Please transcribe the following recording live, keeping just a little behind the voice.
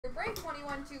break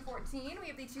 21-214. We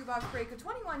have the 2-box break of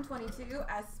 21-22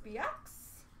 SPX.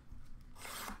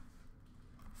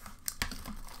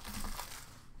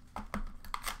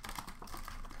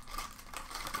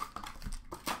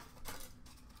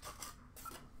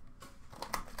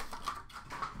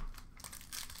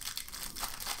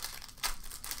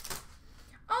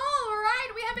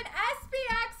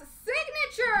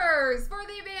 For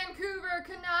the Vancouver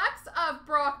Canucks of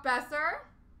Brock Besser.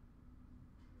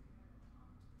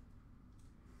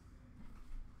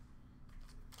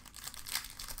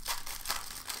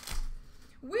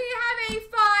 We have a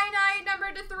finite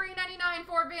number to 399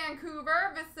 for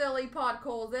Vancouver, Vasily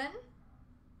Podkolzin.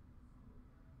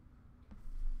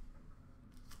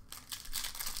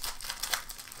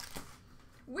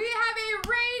 We have a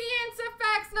Radiance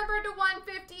Effects number to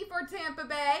 150 for Tampa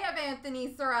Bay of Anthony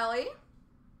Cirelli.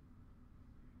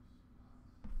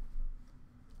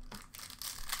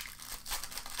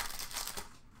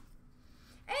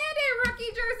 Rookie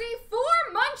jersey for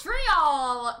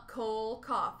Montreal, Cole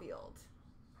Caulfield.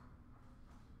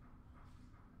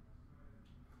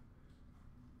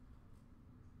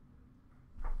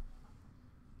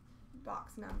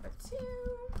 Box number 2.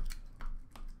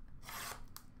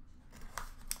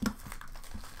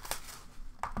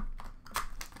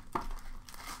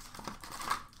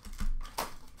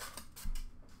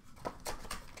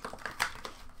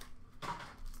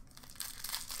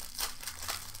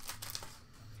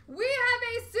 We have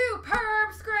a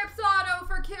superb Scripps auto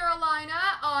for Carolina,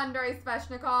 Andrei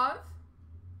Svechnikov.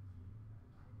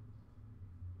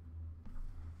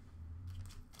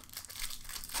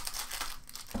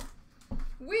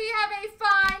 We have a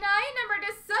finite number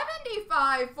to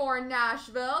 75 for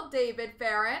Nashville, David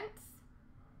Ference.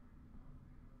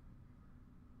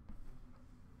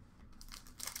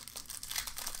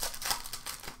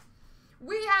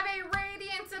 We have a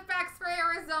Radiance Effects for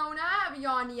Arizona of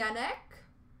Jan Jenik.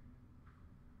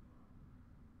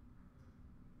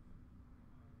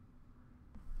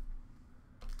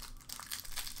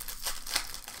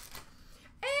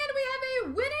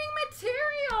 Winning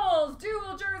Materials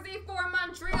dual jersey for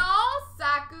Montreal,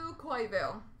 Saku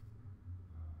Koivu.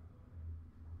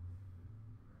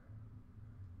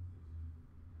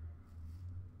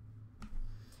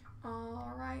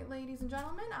 All right, ladies and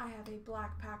gentlemen, I have a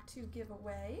black pack to give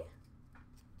away.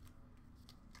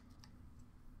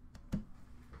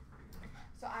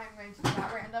 So I'm going to do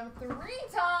that random 3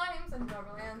 times, and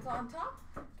whoever lands on top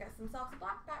gets themselves a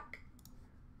black pack.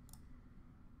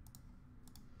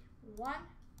 1,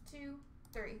 2,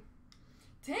 3.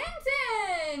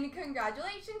 Tintin!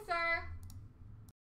 Congratulations, sir.